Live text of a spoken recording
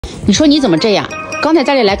你说你怎么这样？刚才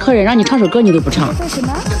家里来客人，让你唱首歌你都不唱。说什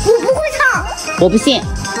么？我不会唱。我不信，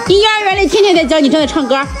你幼儿园里天天在教你这样唱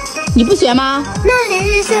歌，你不学吗？那连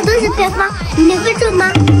人生都是偏方，你会唱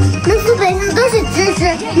吗？能书本上都是知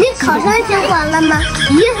识，你考上清华了吗？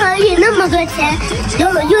银行里那么多钱，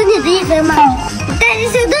有你的一分吗？但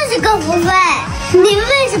人生都是个福分，你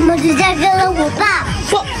为什么只嫁给了我爸？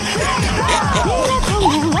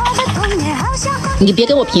你别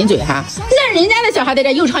跟我贫嘴哈，那人家的小孩在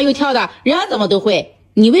这又唱又跳的，人家怎么都会，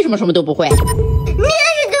你为什么什么都不会？你要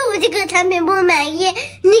是对我这个产品不满意，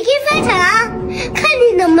你可以翻厂啊，看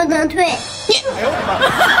你能不能退。你叔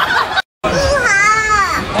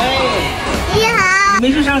好，你好。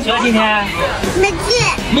没去上学今天？没去。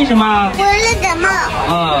为什么？我有点感冒。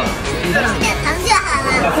啊。吃点糖就好了。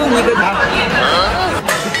送你一根糖。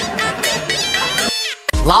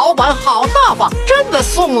老板好大方，真的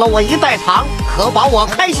送了我一袋糖，可把我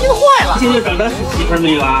开心坏了。现在找到媳妇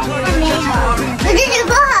没有啊？还没有。我这是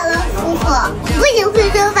说好了，夫妇不仅会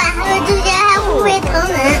做饭，还会做家，还会疼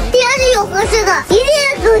人。你要是有合适的，一定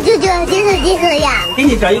要给我舅舅介绍呀。给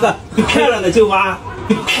你找一个漂亮的舅妈，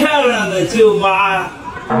漂亮的舅妈。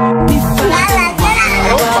来来。